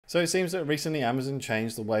So it seems that recently Amazon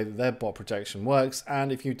changed the way that their bot protection works,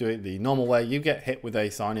 and if you do it the normal way, you get hit with a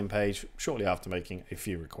sign-in page shortly after making a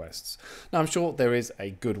few requests. Now I'm sure there is a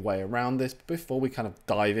good way around this, but before we kind of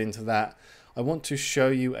dive into that, I want to show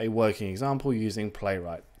you a working example using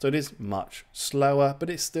Playwright. So it is much slower, but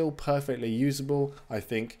it's still perfectly usable, I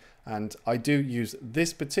think. And I do use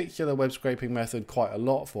this particular web scraping method quite a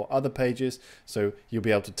lot for other pages. So you'll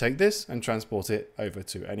be able to take this and transport it over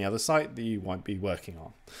to any other site that you won't be working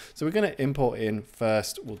on. So we're going to import in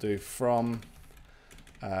first. We'll do from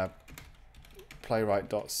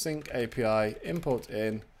playwright.sync API, import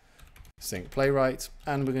in sync playwright,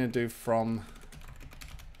 and we're going to do from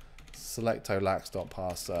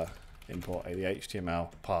selectolax.parser, import the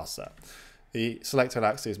HTML parser. The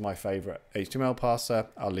selectolax is my favorite HTML parser.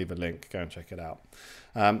 I'll leave a link, go and check it out.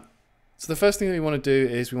 So the first thing that we want to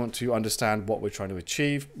do is we want to understand what we're trying to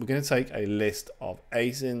achieve. We're going to take a list of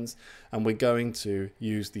asins and we're going to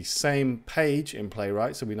use the same page in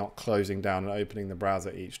Playwright, so we're not closing down and opening the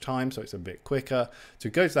browser each time, so it's a bit quicker to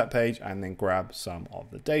go to that page and then grab some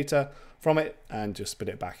of the data from it and just spit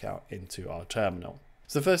it back out into our terminal.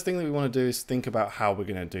 So the first thing that we want to do is think about how we're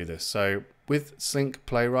going to do this. So with Sync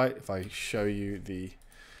Playwright, if I show you the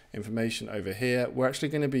information over here, we're actually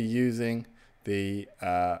going to be using the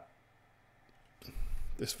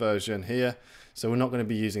this version here. So we're not going to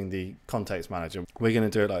be using the context manager. We're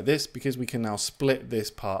going to do it like this because we can now split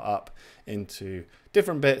this part up into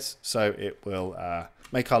different bits, so it will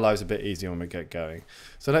make our lives a bit easier when we get going.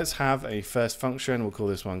 So let's have a first function. We'll call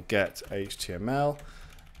this one get HTML.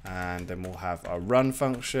 And then we'll have our run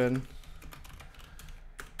function,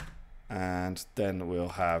 and then we'll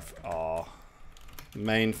have our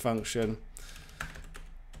main function,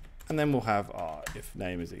 and then we'll have our if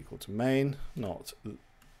name is equal to main, not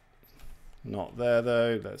there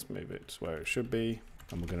though. Let's move it to where it should be,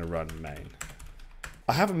 and we're going to run main.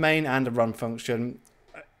 I have a main and a run function.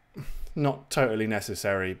 Not totally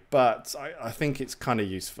necessary, but I think it's kind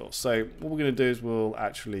of useful. So what we're going to do is we'll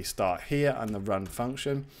actually start here on the run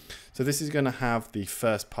function. So this is going to have the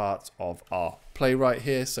first part of our playwright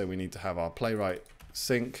here. So we need to have our playwright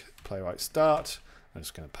sync, playwright start. I'm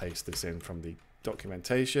just going to paste this in from the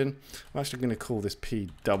documentation. I'm actually going to call this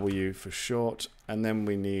PW for short. And then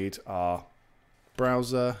we need our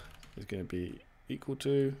browser is going to be equal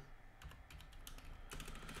to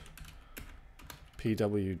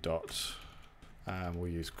pw dot, and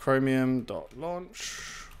we'll use chromium dot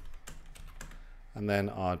launch, and then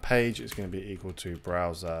our page is going to be equal to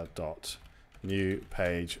browser dot new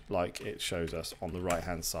page, like it shows us on the right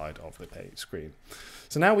hand side of the page screen.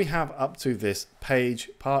 So now we have up to this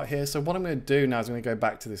page part here. So what I'm going to do now is I'm going to go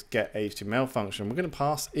back to this get HTML function. We're going to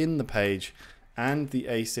pass in the page and the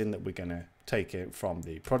asin that we're going to take it from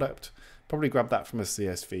the product. Probably grab that from a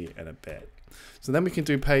CSV in a bit. So then we can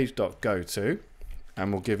do page.goto.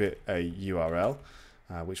 And we'll give it a URL,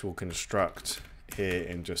 which we'll construct here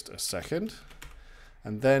in just a second.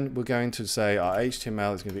 And then we're going to say our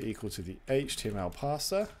HTML is going to be equal to the HTML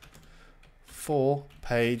parser for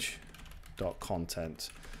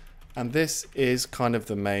page.content. And this is kind of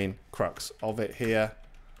the main crux of it here.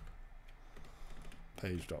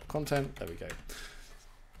 Page.content, there we go.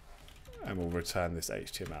 And we'll return this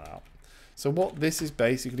HTML out. So what this is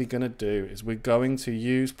basically going to do is we're going to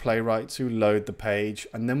use Playwright to load the page,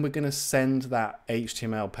 and then we're going to send that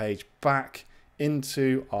HTML page back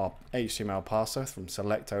into our HTML parser from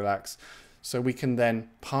selectolax, so we can then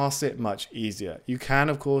parse it much easier. You can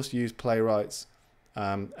of course use Playwright's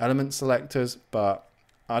element selectors, but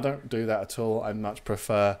I don't do that at all. I much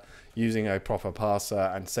prefer using a proper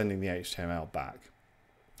parser and sending the HTML back.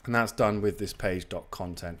 And that's done with this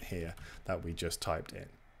page.content here that we just typed in.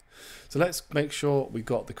 So let's make sure we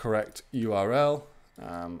got the correct URL,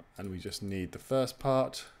 and we just need the first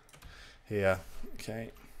part here.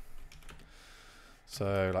 Okay.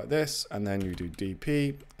 So like this, and then you do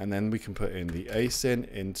DP, and then we can put in the asin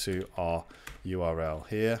into our URL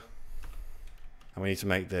here. And we need to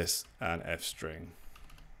make this an F string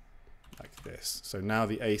like this. So now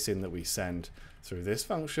the asin that we send through this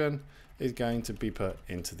function is going to be put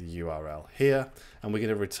into the URL here, and we're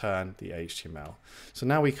going to return the HTML. So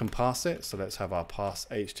now we can parse it. So let's have our parse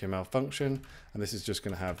HTML function, and this is just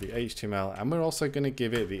going to have the HTML, and we're also going to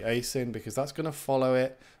give it the asin because that's going to follow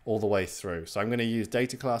it all the way through. So I'm going to use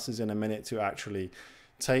data classes in a minute to actually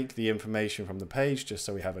take the information from the page, just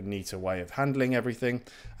so we have a neater way of handling everything,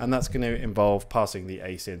 and that's going to involve passing the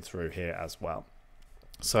asin through here as well.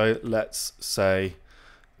 So let's say,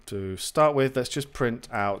 to start with, let's just print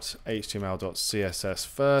out html.css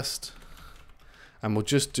first, and we'll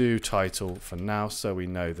just do title for now so we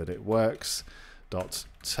know that it works.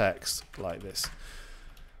 Text like this.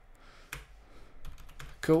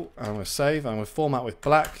 Cool, I'm going to save. I'm going to format with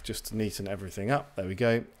black just to neaten everything up. There we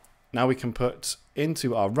go. Now we can put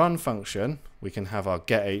into our run function, we can have our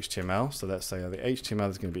get HTML. So let's say the HTML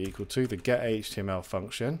is going to be equal to the get HTML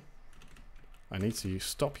function. I need to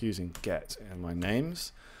stop using get in my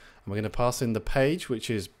names. And we're going to pass in the page,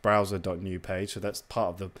 which is browser.newPage. So that's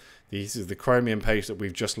part of this is the Chromium page that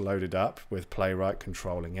we've just loaded up with Playwright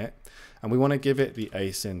controlling it. And we want to give it the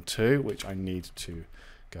asyn too, which I need to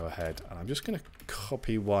go ahead. And I'm just going to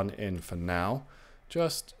copy one in for now,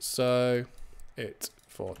 just so it's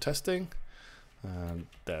for testing. And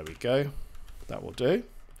there we go. That will do.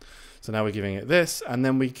 So now we're giving it this, and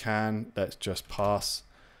then we can, let's just pass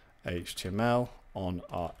HTML on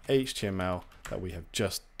our HTML that we have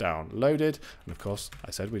just downloaded. And of course,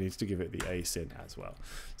 I said we need to give it the asyn as well.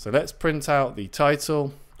 So let's print out the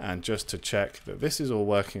title, and just to check that this is all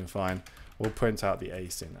working fine, we'll print out the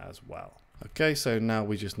asyn as well. Okay, so now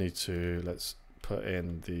we just need to, let's put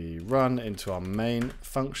in the run into our main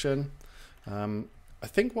function. I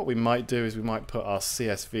think what we might do is we might put our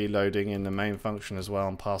CSV loading in the main function as well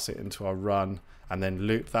and pass it into our run and then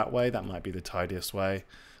loop that way. That might be the tidiest way.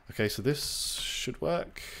 Okay, so this should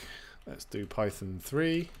work. Let's do Python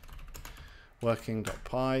 3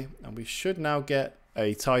 working.py, and we should now get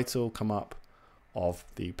a title come up of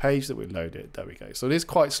the page that we loaded. There we go. So it is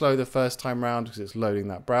quite slow the first time round because it's loading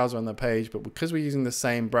that browser on the page, but because we're using the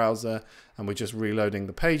same browser and we're just reloading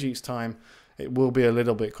the page each time, it will be a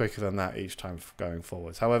little bit quicker than that each time going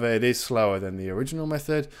forwards. However, it is slower than the original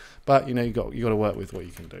method, but you know, you got to work with what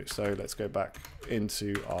you can do. So let's go back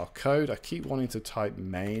into our code. I keep wanting to type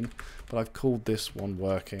main, but I've called this one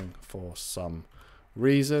working for some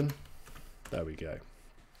reason. There we go.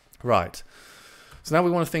 Right. So now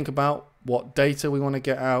we want to think about what data we want to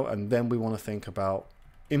get out, and then we want to think about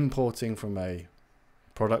importing from a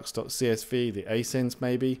products.csv, the asyns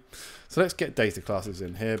maybe. So let's get data classes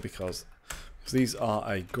in here because these are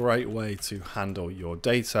a great way to handle your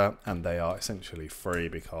data, and they are essentially free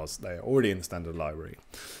because they are already in the standard library.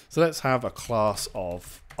 So let's have a class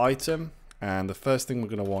of item, and the first thing we're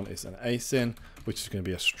going to want is an asyn, which is going to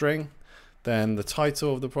be a string. Then the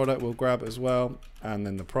title of the product we'll grab as well, and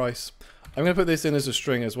then the price. I'm going to put this in as a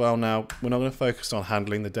string as well. Now, we're not going to focus on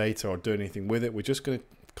handling the data or doing anything with it. We're just going to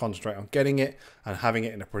concentrate on getting it and having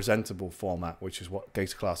it in a presentable format, which is what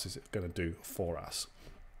data class is going to do for us.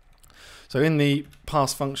 So in the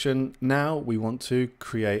pass function now, we want to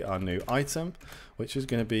create our new item, which is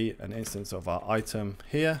going to be an instance of our item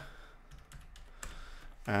here.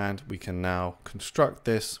 And we can now construct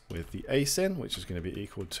this with the asyn, which is going to be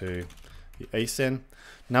equal to the asyn.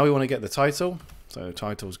 Now we want to get the title. So the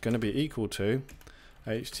title is going to be equal to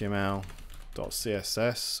html.css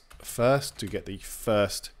first to get the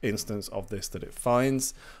first instance of this that it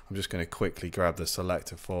finds. I'm just going to quickly grab the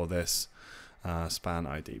selector for this. Span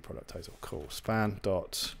ID product title. Cool. Span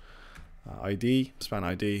dot ID, span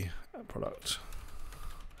ID product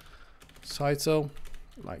title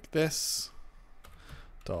like this.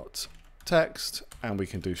 Dot text, and we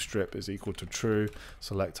can do strip is equal to true.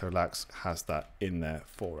 Selector.lax has that in there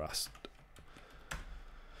for us.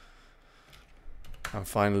 And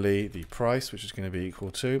finally, the price, which is going to be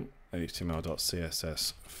equal to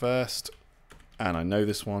html.css first. And I know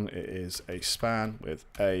this one, it is a span with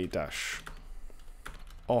a dash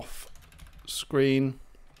off screen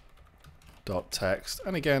dot text,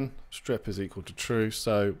 and again strip is equal to true,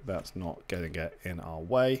 so that's not going to get in our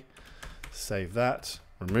way. Save that,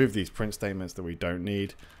 remove these print statements that we don't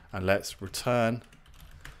need, and let's return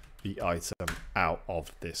the item out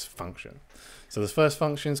of this function. So the first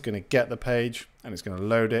function is going to get the page and it's going to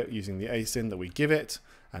load it using the asyn that we give it,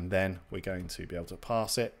 and then we're going to be able to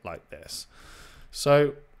pass it like this.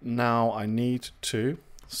 So now I need to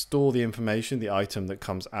store the information, the item that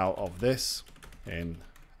comes out of this, in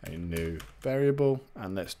a new variable,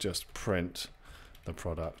 and let's just print the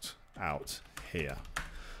product out here.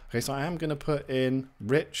 Okay, so I am going to put in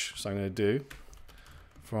rich, so I'm going to do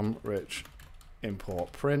from rich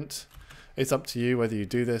import print. It's up to you whether you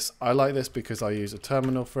do this. I like this because I use a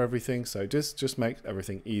terminal for everything, so just makes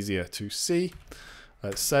everything easier to see.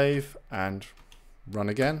 Let's save and run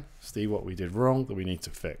again, see what we did wrong that we need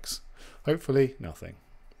to fix. Hopefully nothing.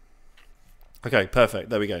 Okay, perfect.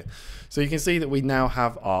 There we go. So you can see that we now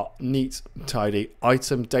have our neat, tidy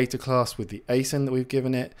item data class with the asyn that we've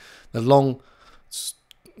given it, the long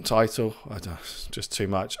title, just too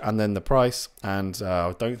much, and then the price. And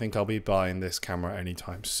I don't think I'll be buying this camera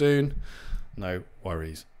anytime soon. No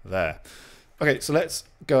worries there. Okay, so let's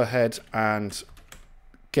go ahead and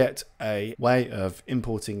get a way of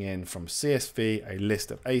importing in from CSV a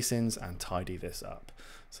list of asyns and tidy this up.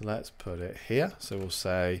 So let's put it here. So we'll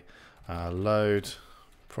say load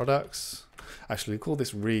products. Actually, call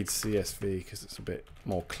this read CSV because it's a bit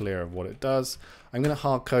more clear of what it does. I'm going to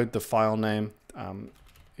hard code the file name.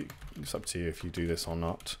 It's up to you if you do this or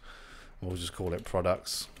not. We'll just call it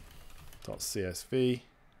products.csv.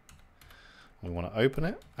 We want to open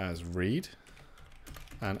it as read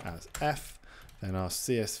and as f. Then our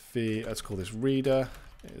CSV, let's call this reader,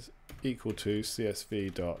 is equal to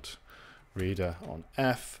csv.reader on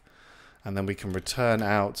f. And then we can return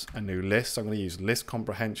out a new list. So I'm going to use list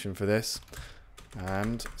comprehension for this.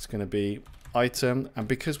 And it's going to be item. And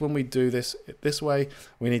because when we do this way,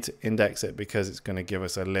 we need to index it because it's going to give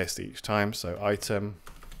us a list each time. So item,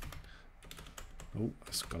 oh,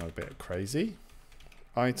 it's gone a bit crazy.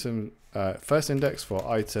 Item, first index for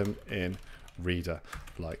item in reader,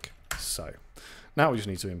 like so. Now we just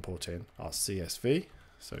need to import in our CSV.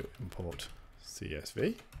 So import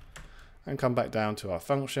CSV and come back down to our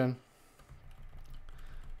function.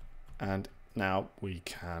 And now we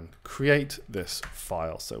can create this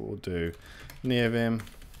file. So we'll do neovim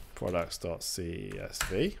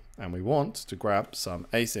products.csv, and we want to grab some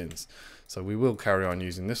asins. So we will carry on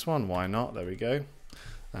using this one. Why not? There we go.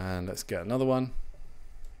 And let's get another one.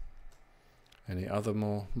 Any other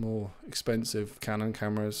more expensive Canon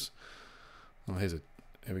cameras? Oh, here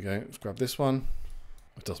we go. Let's grab this one.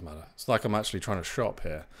 It doesn't matter. It's like I'm actually trying to shop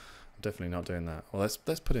here. I'm definitely not doing that. Well, let's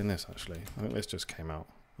put in this actually. I think this just came out.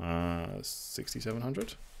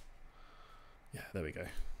 6700. Yeah, there we go.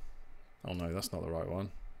 Oh no, that's not the right one.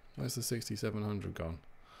 Where's the 6700 gone?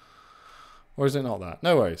 Or is it not that?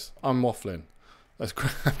 No worries, I'm waffling. Let's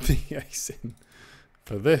grab the asin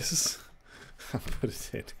for this and put it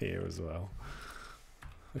in here as well.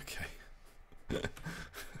 Okay.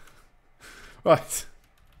 Right.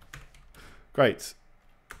 Great.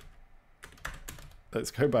 Let's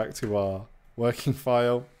go back to our working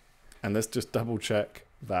file and let's just double check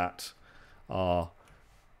that our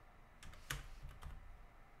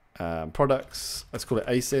products, let's call it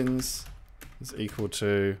asins, is equal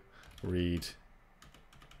to read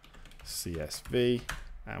CSV,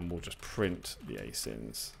 and we'll just print the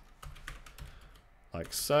asins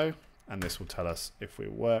like so, and this will tell us if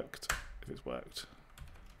it's worked.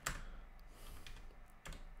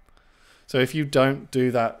 So if you don't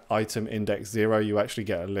do that item index 0, you actually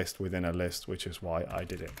get a list within a list, which is why I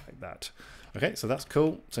did it like that. Okay, so that's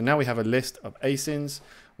cool. So now we have a list of asins.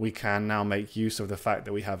 We can now make use of the fact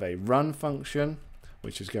that we have a run function,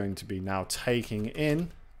 which is going to be now taking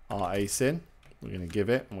in our asin. We're going to give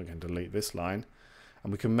it, and we're going to delete this line.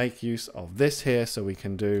 And we can make use of this here, so we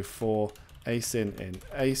can do for asin in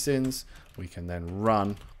asins. We can then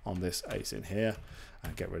run on this asin here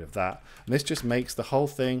and get rid of that. And this just makes the whole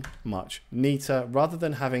thing much neater rather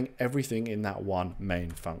than having everything in that one main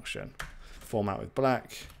function. Format with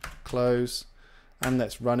black, close, and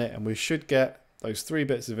let's run it, and we should get those 3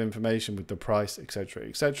 bits of information with the price, etc.,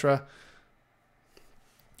 etc.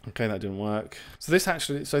 Okay, that didn't work. So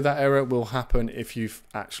that error will happen if you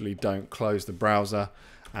actually don't close the browser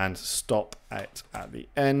and stop it at the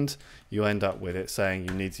end. You end up with it saying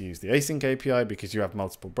you need to use the async API because you have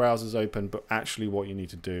multiple browsers open, but actually what you need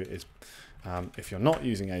to do is, if you're not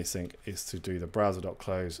using async, is to do the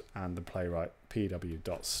browser.close and the playwright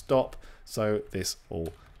pw.stop, so this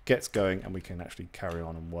all gets going and we can actually carry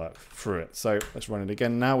on and work through it. So let's run it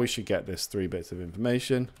again. Now we should get this 3 bits of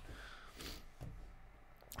information.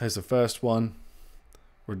 Here's the first one.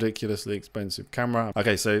 Ridiculously expensive camera.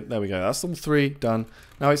 Okay, so there we go. That's all 3 done.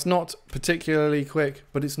 Now it's not particularly quick,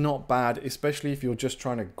 but it's not bad, especially if you're just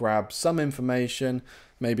trying to grab some information.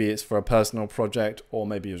 Maybe it's for a personal project, or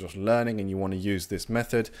maybe you're just learning and you want to use this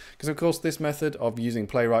method. Because of course this method of using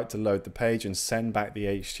Playwright to load the page and send back the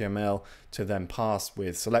HTML to then pass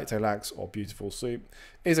with Selectolax or Beautiful Soup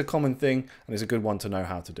is a common thing, and it's a good one to know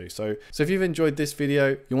how to do. So if you've enjoyed this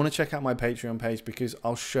video, you want to check out my Patreon page because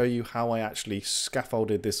I'll show you how I actually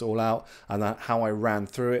scaffolded this all out and how I ran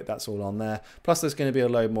through it. That's all on there. Plus there's going to be a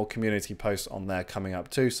load more community posts on there coming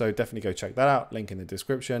up too. So definitely go check that out. Link in the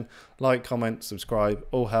description. Like, comment, subscribe,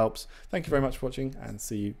 all helps. Thank you very much for watching and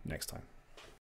see you next time.